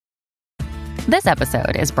This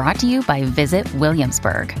episode is brought to you by Visit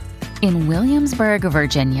Williamsburg. In Williamsburg,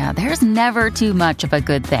 Virginia, there's never too much of a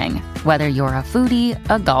good thing. Whether you're a foodie,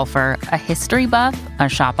 a golfer, a history buff, a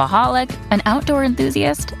shopaholic, an outdoor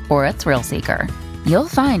enthusiast, or a thrill seeker, you'll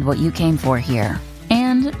find what you came for here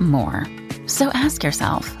and more. So ask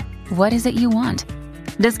yourself, what is it you want?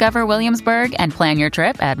 Discover Williamsburg and plan your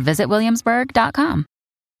trip at visitwilliamsburg.com.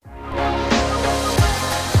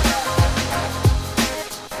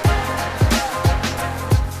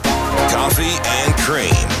 Coffee and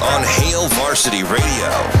Cream on Hail Varsity Radio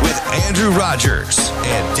with Andrew Rogers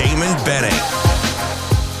and Damon Benning.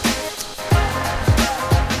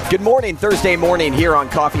 Good morning, Thursday morning here on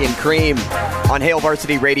Coffee and Cream on Hail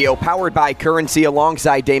Varsity Radio, powered by Currency,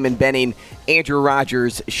 alongside Damon Benning, Andrew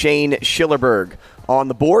Rogers, Shane Schillerberg on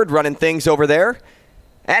the board, running things over there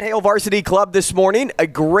at Hail Varsity Club this morning. A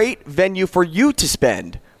great venue for you to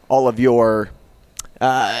spend all of your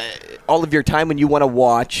time when you want to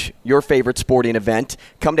watch your favorite sporting event.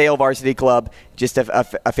 Come to Hail Varsity Club. Just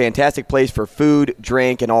a fantastic place for food,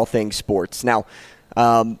 drink, and all things sports. Now,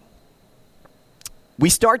 we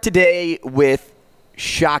start today with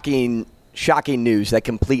shocking news that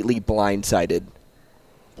completely blindsided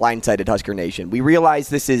Husker Nation. We realize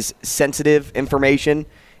this is sensitive information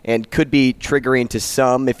and could be triggering to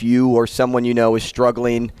some. If you or someone you know is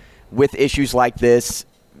struggling with issues like this,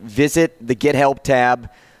 visit the Get Help tab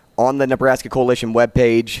on the Nebraska Coalition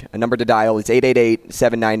webpage. A number to dial is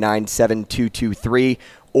 888-799-7223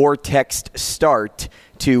 or text START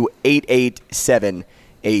to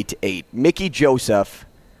 88788. Mickey Joseph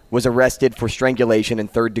was arrested for strangulation and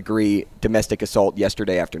third-degree domestic assault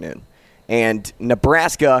yesterday afternoon. And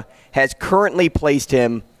Nebraska has currently placed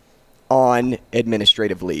him on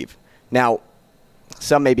administrative leave. Now,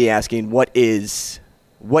 some may be asking, what is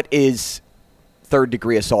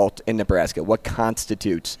third-degree assault in Nebraska? What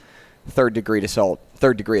constitutes third-degree assault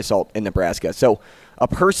in Nebraska? So a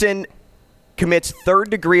person commits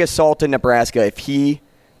third-degree assault in Nebraska if he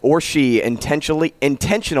or she intentionally,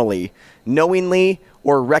 knowingly,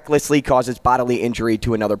 or recklessly causes bodily injury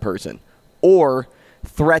to another person or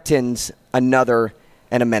threatens another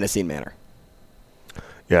in a menacing manner.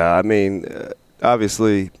 Yeah, I mean,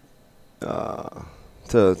 obviously,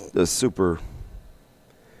 it's a super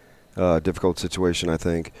difficult situation, I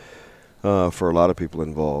think, for a lot of people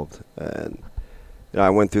involved. And I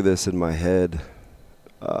went through this in my head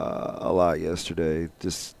a lot yesterday,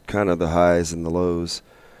 just kind of the highs and the lows.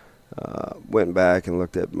 Went back and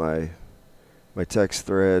looked at my text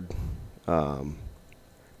thread and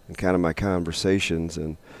kind of my conversations.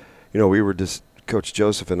 And, we were just, Coach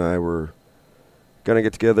Joseph and I were going to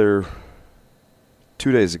get together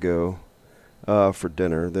 2 days ago for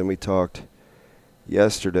dinner. Then we talked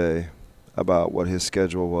yesterday about what his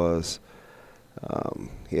schedule was.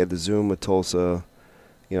 He had the Zoom with Tulsa.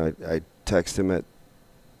 I texted him at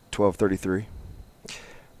 12:33.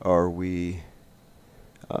 Are we,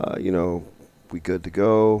 we good to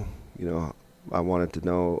go? I wanted to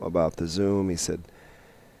know about the Zoom. He said,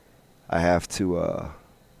 I have to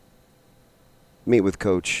meet with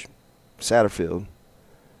Coach Satterfield,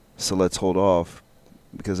 so let's hold off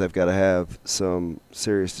because I've got to have some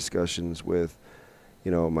serious discussions with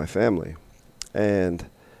my family. And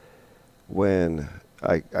when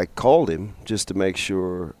I called him just to make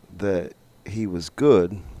sure that he was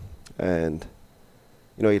good, and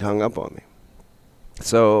he'd hung up on me.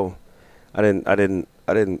 So I didn't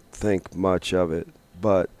think much of it,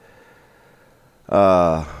 but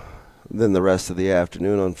then the rest of the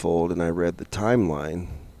afternoon unfolded, and I read the timeline,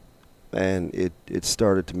 and it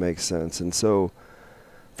started to make sense. And so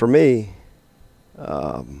for me,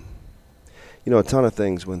 a ton of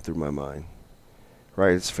things went through my mind,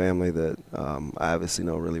 right? It's family that I obviously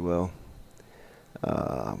know really well.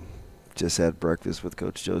 Just had breakfast with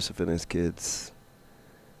Coach Joseph and his kids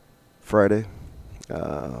Friday.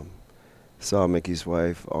 Saw Mickey's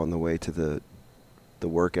wife on the way to the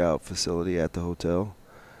workout facility at the hotel.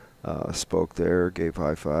 Spoke there, gave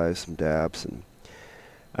high fives, some dabs,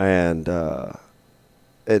 and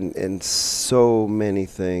so many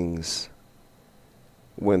things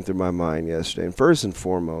went through my mind yesterday. And first and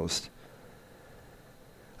foremost,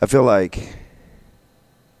 I feel like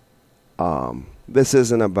this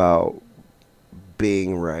isn't about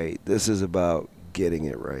being right. This is about getting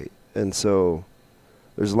it right. And so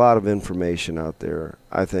there's a lot of information out there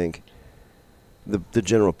I think the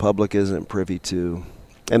general public isn't privy to,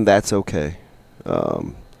 and that's okay.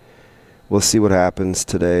 We'll see what happens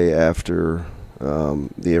today after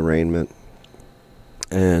the arraignment.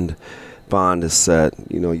 And bond is set.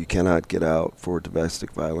 You cannot get out for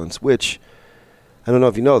domestic violence, which, I don't know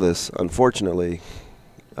if you know this, unfortunately,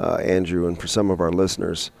 Andrew, and for some of our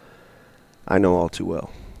listeners, I know all too well.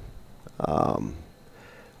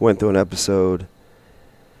 Went through an episode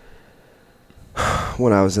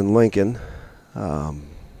when I was in Lincoln.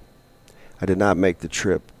 I did not make the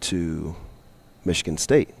trip to Michigan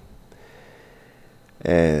State.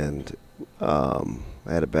 And I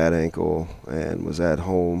had a bad ankle and was at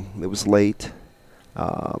home. It was late,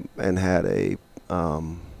 and had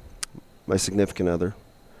my significant other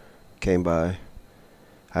came by,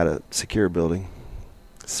 had a secure building.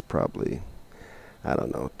 It's probably,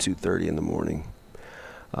 2:30 in the morning.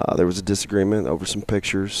 There was a disagreement over some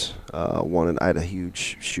pictures. I had a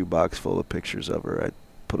huge shoebox full of pictures of her. I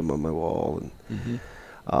put them on my wall,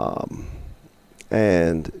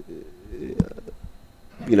 and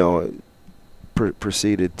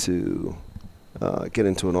proceeded to get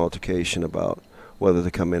into an altercation about whether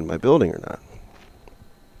to come in my building or not.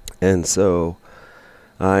 And so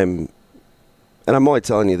I'm only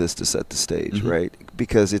telling you this to set the stage, right?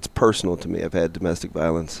 Because it's personal to me. I've had domestic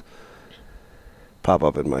violence pop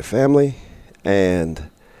up in my family, and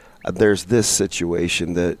there's this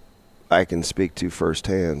situation that I can speak to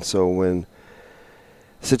firsthand. So when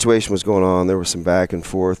the situation was going on, there was some back and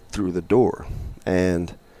forth through the door,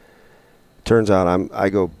 and turns out I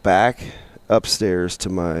go back upstairs to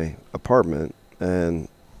my apartment, and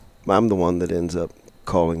I'm the one that ends up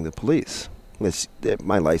calling the police.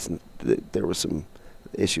 My license, there was some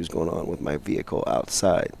issues going on with my vehicle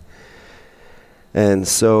outside. And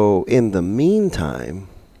so in the meantime,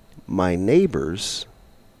 my neighbors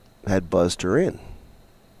had buzzed her in.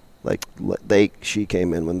 She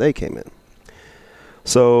came in when they came in.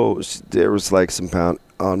 So there was like some pound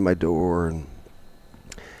on my door,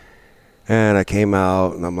 and I came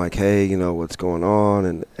out, and I'm like, hey, what's going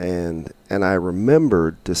on? And I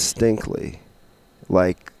remembered distinctly,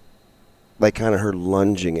 like kind of her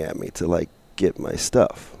lunging at me to like get my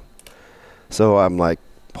stuff. So I'm like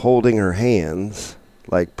holding her hands,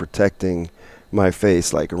 like protecting my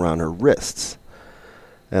face, like around her wrists.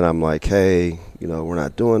 And I'm like, hey, we're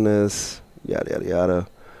not doing this, yada, yada, yada.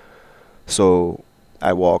 So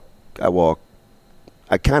I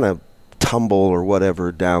kind of tumble or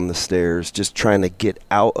whatever down the stairs, just trying to get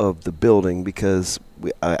out of the building because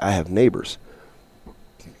I have neighbors.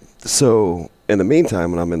 So in the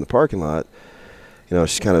meantime, when I'm in the parking lot,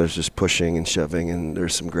 she's kind of just pushing and shoving, and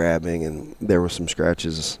there's some grabbing, and there were some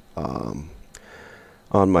scratches on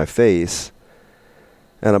my face.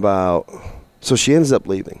 And so she ends up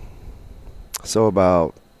leaving. So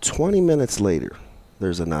about 20 minutes later,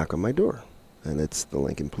 there's a knock on my door, and it's the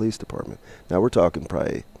Lincoln Police Department. Now we're talking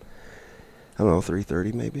probably,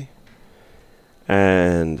 3:30 maybe.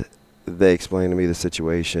 And they explained to me the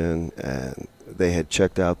situation, and they had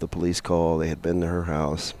checked out the police call. They had been to her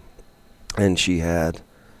house, and she had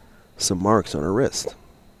some marks on her wrist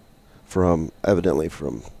evidently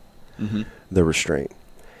from the restraint.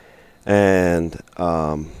 And,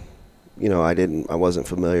 I wasn't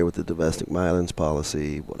familiar with the domestic violence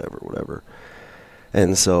policy, whatever.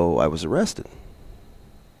 And so I was arrested.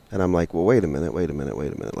 And I'm like, well, wait a minute.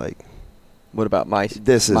 Like, what about my story?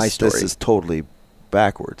 This is totally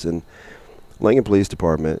backwards. And Lincoln Police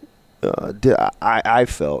Department, I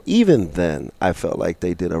felt, even then, I felt like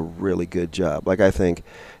they did a really good job. Like, I think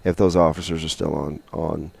if those officers are still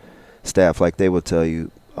on staff, like, they would tell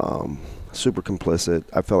you, super complicit.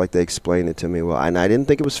 I felt like they explained it to me well, and I didn't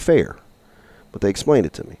think it was fair, but they explained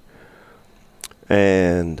it to me.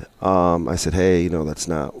 And I said, hey, that's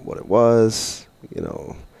not what it was,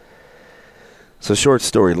 So short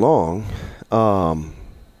story long, I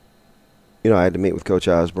had to meet with Coach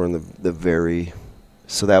Osborne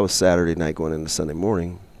so that was Saturday night going into Sunday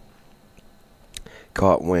morning.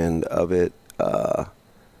 Caught wind of it the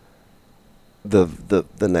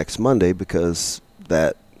next Monday, because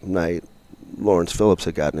that night Lawrence Phillips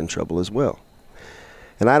had gotten in trouble as well.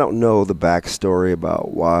 And I don't know the backstory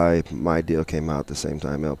about why my deal came out the same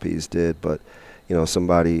time LP's did, but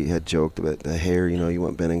somebody had joked about the hair, you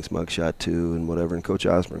want Benning's mugshot too, and whatever. And Coach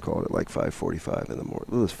Osborne called it like 5:45 in the morning.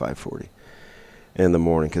 It was 5:40 in the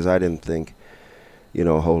morning, because I didn't think,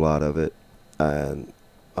 a whole lot of it. And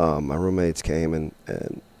my roommates came and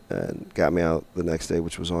got me out the next day,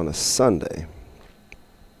 which was on a Sunday.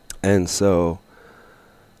 And so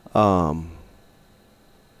I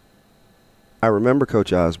remember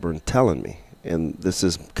Coach Osborne telling me, and this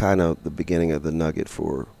is kind of the beginning of the nugget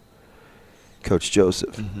for Coach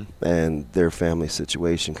Joseph and their family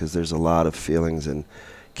situation, because there's a lot of feelings and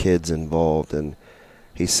kids involved. And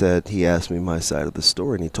he asked me my side of the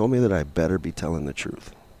story, and he told me that I better be telling the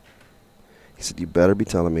truth. He said, you better be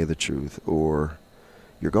telling me the truth or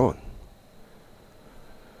you're gone.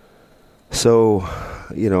 So,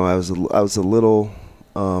 I was a little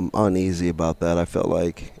uneasy about that. I felt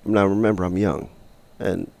like, now remember, I'm young,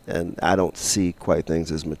 and I don't see quite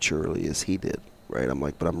things as maturely as he did, right? I'm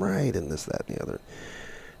like, but I'm right, and this, that, and the other.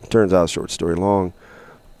 It turns out, short story long,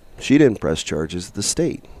 she didn't press charges. The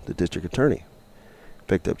state, the district attorney,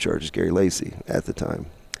 picked up charges, Gary Lacey, at the time.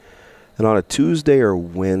 And on a Tuesday or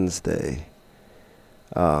Wednesday,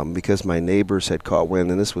 because my neighbors had caught wind,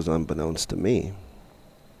 and this was unbeknownst to me,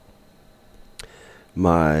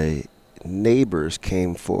 my neighbors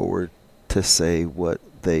came forward to say what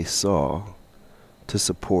they saw to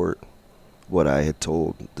support what I had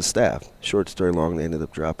told the staff. Short story long, they ended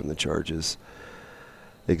up dropping the charges,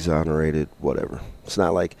 exonerated, whatever. It's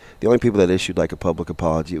not like the only people that issued like a public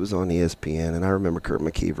apology, it was on ESPN, and I remember Kurt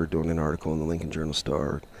McKeever doing an article in the Lincoln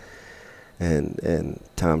Journal-Star, and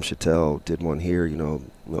Tom Chattel did one here,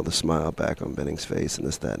 the smile back on Benning's face and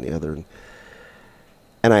this, that, and the other.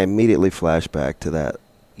 And I immediately flashed back to that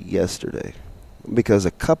yesterday because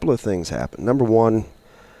a couple of things happened. Number one,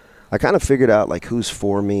 I kind of figured out like who's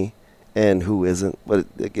for me and who isn't. But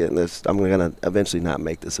again, I'm going to eventually not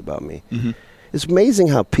make this about me. Mm-hmm. It's amazing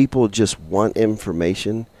how people just want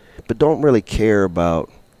information but don't really care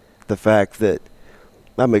about the fact that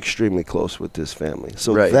I'm extremely close with this family.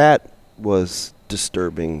 So right. That was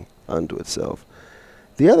disturbing unto itself.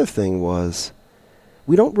 The other thing was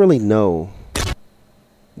we don't really know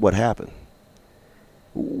what happened.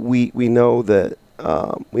 We know that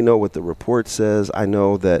we know what the report says. I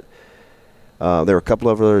know that there are a couple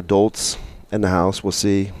of other adults in the house. We'll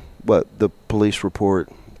see what the police report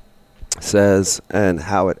says and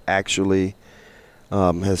how it actually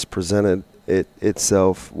has presented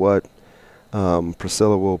itself, what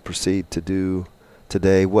Priscilla will proceed to do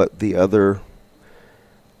today, what the other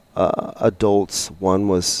adults,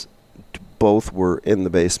 both were in the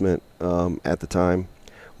basement at the time.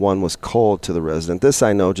 One was called to the resident. This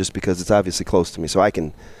I know just because it's obviously close to me, so I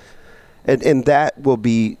can, and that will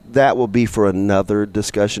be for another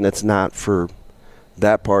discussion. It's not for,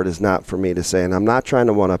 that part is not for me to say, and I'm not trying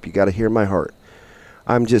to one up. You got to hear my heart.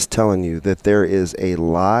 I'm just telling you that there is a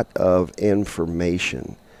lot of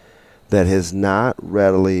information that is not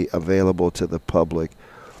readily available to the public,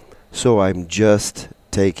 so I'm just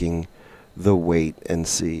taking the wait and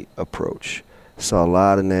see approach. Saw a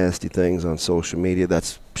lot of nasty things on social media.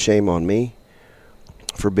 That's shame on me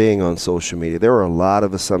for being on social media. There were a lot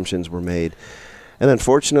of assumptions were made. And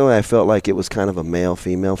unfortunately, I felt like it was kind of a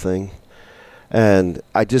male-female thing. And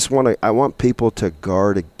I want people to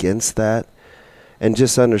guard against that and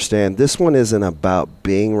just understand this one isn't about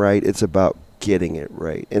being right. It's about getting it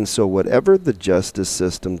right. And so whatever the justice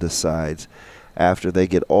system decides after they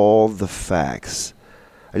get all the facts,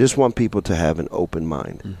 I just want people to have an open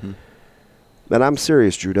mind. Mm-hmm. And I'm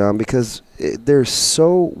serious, Drew Don, because we're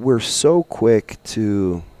so quick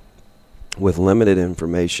to, with limited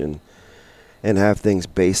information, and have things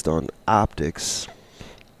based on optics,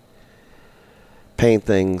 paint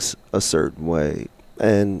things a certain way.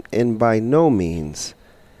 And by no means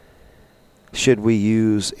should we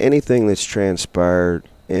use anything that's transpired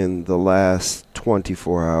in the last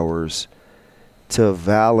 24 hours to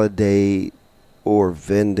validate or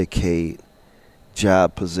vindicate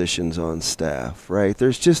job positions on staff, right?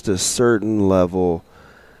 There's just a certain level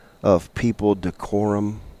of people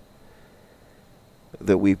decorum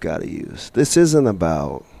that we've got to use. This isn't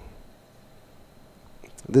about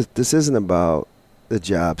the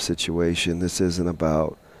job situation. This isn't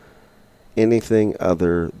about anything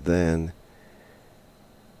other than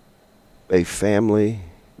a family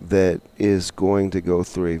that is going to go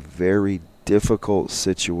through a very difficult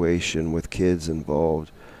situation with kids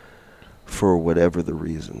involved for whatever the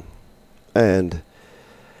reason. And,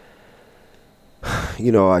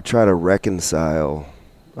 I try to reconcile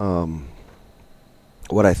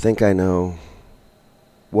what I think I know,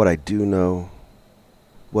 what I do know,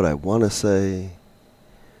 what I want to say,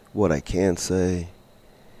 what I can't say,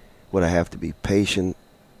 what I have to be patient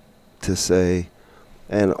to say,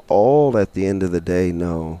 and all at the end of the day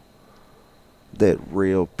know that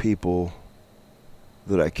real people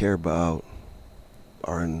that I care about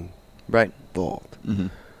are involved. Mm-hmm.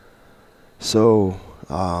 So,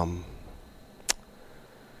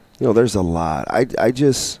 there's a lot. I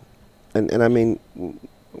just, and I mean,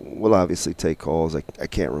 we'll obviously take calls. I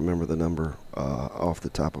can't remember the number off the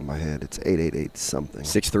top of my head. It's 888 something.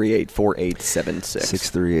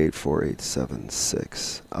 638-4876.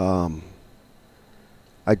 638-4876.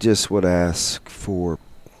 I just would ask for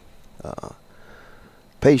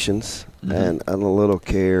patience and a little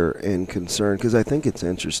care and concern, because I think it's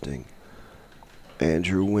interesting,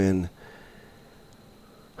 Andrew, when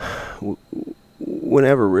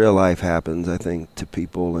whenever real life happens, I think, to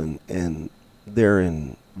people and they're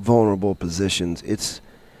in vulnerable positions, it's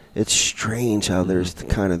strange how there's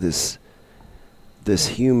kind of this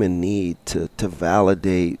human need to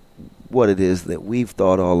validate what it is that we've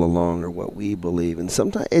thought all along or what we believe. And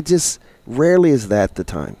sometimes it just rarely is that the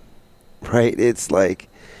time, right? It's like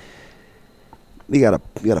you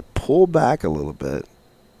gotta pull back a little bit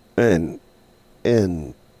and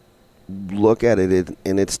look at it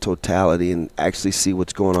in its totality and actually see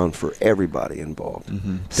what's going on for everybody involved.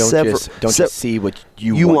 Don't just see what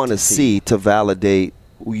you want to see to validate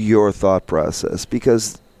your thought process,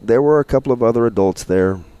 because there were a couple of other adults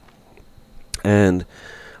there, and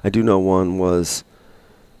I do know one was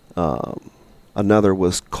another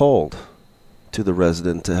was called to the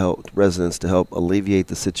residents to help alleviate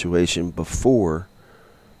the situation before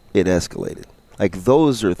it escalated. Like,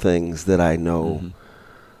 those are things that I know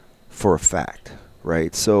for a fact,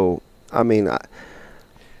 right? So, I mean,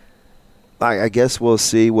 I guess we'll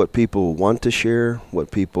see what people want to share, what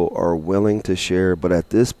people are willing to share. But at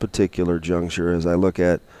this particular juncture, as I look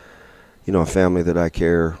at, a family that I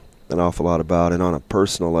care an awful lot about, and on a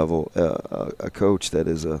personal level, a coach that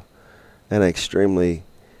is an extremely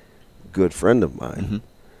good friend of mine,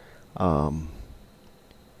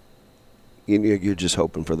 you're just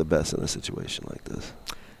hoping for the best in a situation like this.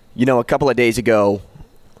 A couple of days ago,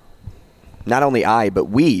 not only I, but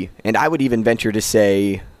we, and I would even venture to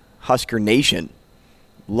say Husker Nation,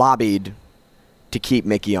 lobbied to keep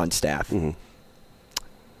Mickey on staff.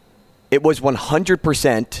 It was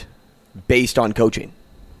 100% based on coaching,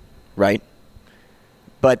 right?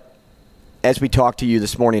 But as we talked to you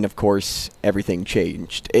this morning, of course, everything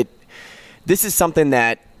changed. This is something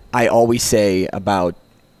that I always say about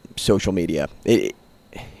social media.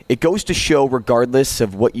 It goes to show, regardless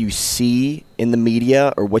of what you see in the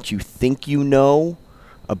media or what you think you know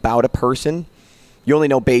about a person, you only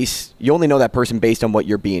know that person based on what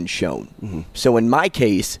you're being shown. So in my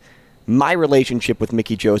case, my relationship with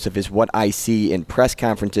Mickey Joseph is what I see in press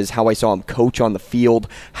conferences, how I saw him coach on the field,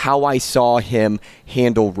 how I saw him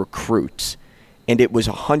handle recruits. And it was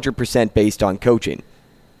 100% based on coaching.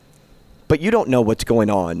 But you don't know what's going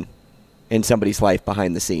on in somebody's life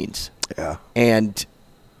behind the scenes. Yeah. And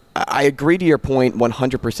I agree to your point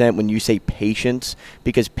 100% when you say patience,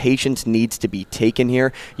 because patience needs to be taken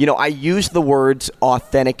here. I use the words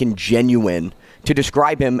authentic and genuine to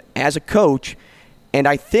describe him as a coach, and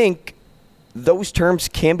I think those terms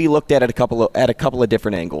can be looked at a couple of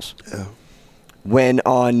different angles. Yeah. When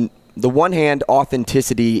on the one hand,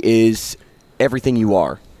 authenticity is everything you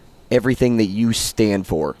are, everything that you stand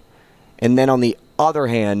for. And then on the other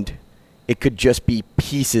hand, it could just be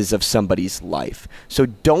pieces of somebody's life. So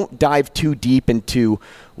don't dive too deep into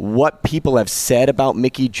what people have said about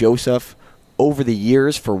Mickey Joseph over the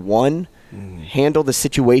years, for one. Handle the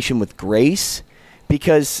situation with grace,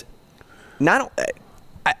 because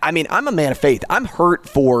I'm a man of faith. I'm hurt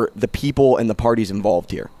for the people and the parties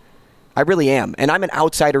involved here. I really am. And I'm an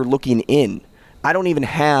outsider looking in. I don't even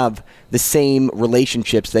have the same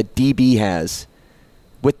relationships that DB has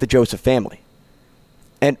with the Joseph family.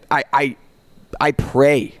 And I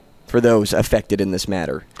pray for those affected in this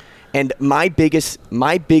matter. And my biggest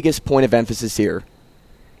point of emphasis here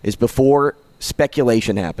is, before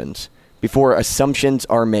speculation happens, before assumptions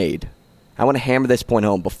are made, I want to hammer this point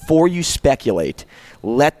home. Before you speculate,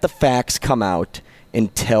 let the facts come out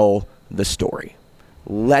and tell the story.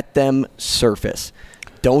 Let them surface.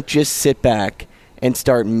 Don't just sit back and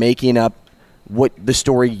start making up what the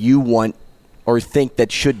story you want or think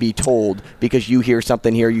that should be told because you hear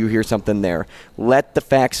something here, you hear something there. Let the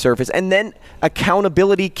facts surface, and then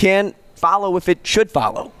accountability can follow if it should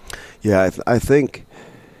follow. Yeah, I think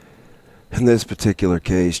in this particular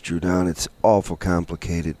case, Drew Down, it's awful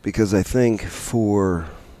complicated, because I think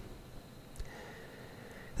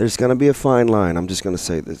there's going to be a fine line. I'm just going to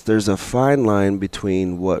say this. There's a fine line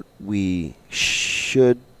between what we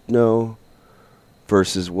should know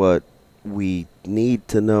versus what we need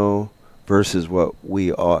to know versus what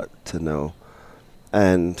we ought to know.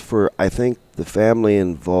 And for, I think, the family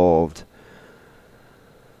involved,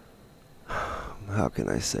 how can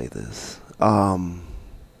I say this?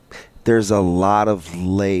 There's a lot of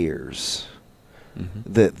layers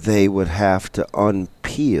that they would have to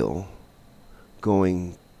unpeel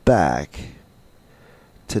going back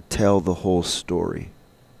to tell the whole story.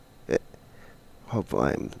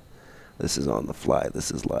 This is on the fly.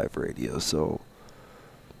 This is live radio.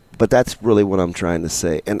 But that's really what I'm trying to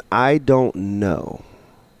say. And I don't know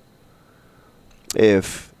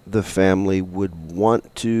if the family would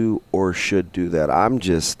want to or should do that. I'm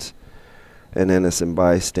just an innocent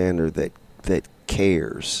bystander that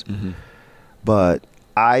cares. But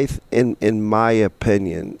in my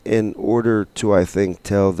opinion, in order to, I think,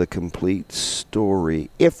 tell the complete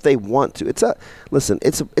story, if they want to, it's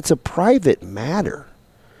a private matter,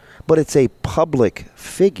 but it's a public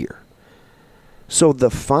figure. So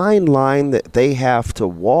the fine line that they have to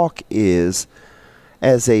walk is,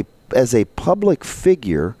 as a public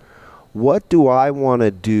figure, what do I want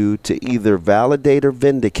to do to either validate or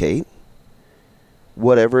vindicate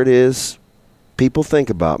whatever it is people think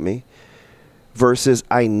about me, versus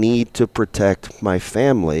I need to protect my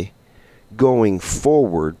family going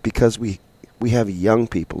forward because we have young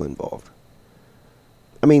people involved.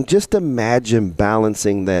 I mean, just imagine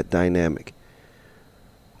balancing that dynamic.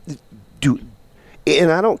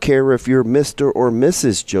 And I don't care if you're Mr. or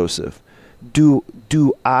Mrs. Joseph.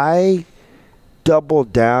 Do I double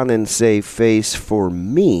down and save face for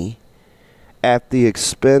me at the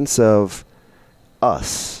expense of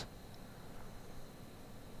us?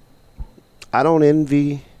 I don't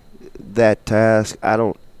envy that task. I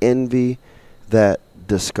don't envy that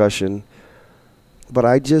discussion. But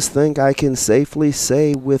I just think I can safely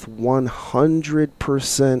say with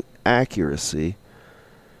 100% accuracy,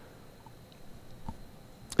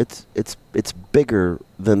 it's bigger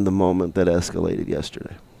than the moment that escalated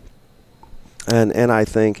yesterday. And I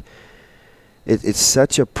think it's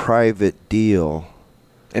such a private deal.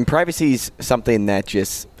 And privacy is something that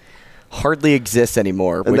just hardly exists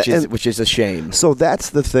anymore, which is a shame. So that's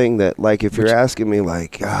the thing that, like, if you're asking me,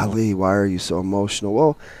 like, golly, why are you so emotional?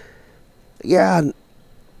 Well, yeah,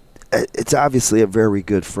 it's obviously a very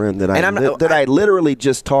good friend that I literally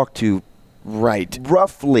just talked to, right,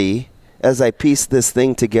 roughly, as I pieced this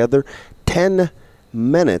thing together, 10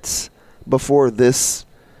 minutes before this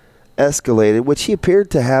escalated, which he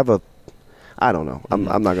appeared to have I don't know. I'm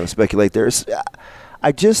not going to speculate.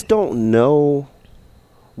 I just don't know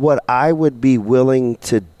what I would be willing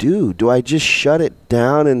to do. Do I just shut it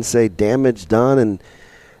down and say damage done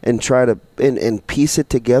and try to and piece it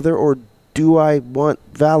together, or do I want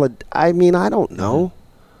valid? I mean, I don't know.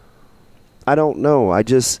 I don't know.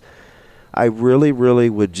 I really, really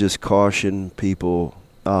would just caution people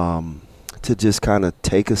to just kind of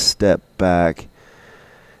take a step back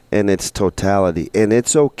in its totality. And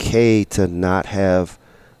it's okay to not have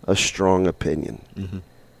a strong opinion. Mm-hmm.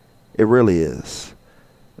 It really is.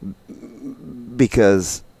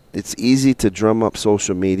 Because it's easy to drum up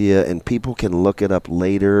social media and people can look it up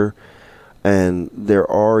later, and there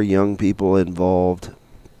are young people involved,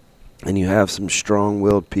 and you have some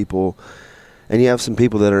strong-willed people, and you have some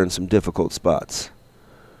people that are in some difficult spots,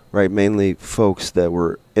 right? Mainly folks that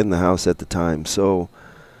were in the house at the time. So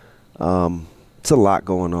it's a lot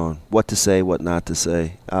going on. What to say, what not to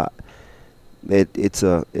say. It's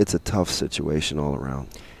a tough situation all around.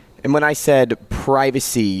 And when I said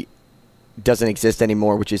privacy doesn't exist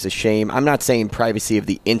anymore, which is a shame, I'm not saying privacy of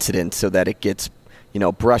the incident so that it gets,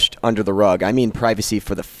 brushed under the rug. I mean privacy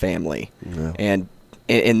for the family. Yeah. And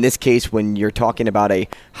in this case, when you're talking about a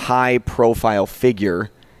high-profile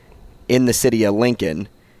figure in the city of Lincoln,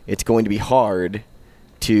 it's going to be hard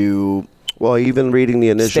to Well, even reading the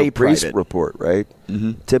initial police private report, right?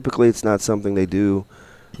 Mm-hmm. Typically, it's not something they do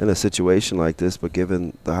in a situation like this, but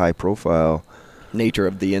given the high-profile nature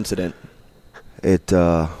of the incident, it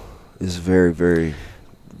is very, very,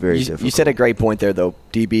 very difficult. You said a great point there, though,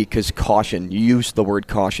 DB, because caution. You used the word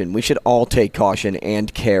caution. We should all take caution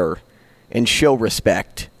and care and show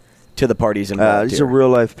respect to the parties involved. These are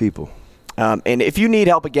real-life people. And if you need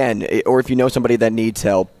help again, or if you know somebody that needs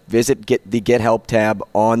help, visit the Get Help tab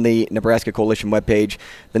on the Nebraska Coalition webpage.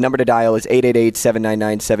 The number to dial is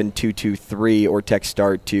 888-799-7223 or text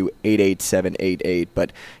START to 88788.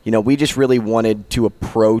 But, we just really wanted to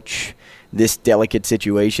approach this delicate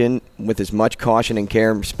situation with as much caution and care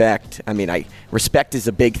and respect. I mean, respect is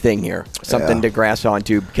a big thing here, something to grasp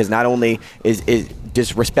onto, because not only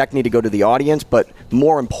does respect need to go to the audience, but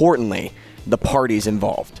more importantly, the parties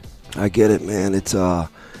involved. I get it, man. It's a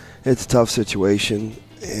tough situation,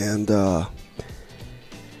 and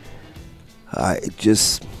I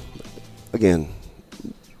just, again,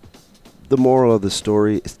 the moral of the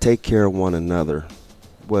story is take care of one another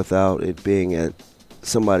without it being at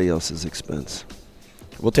somebody else's expense.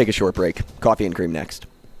 We'll take a short break. Coffee and Cream next.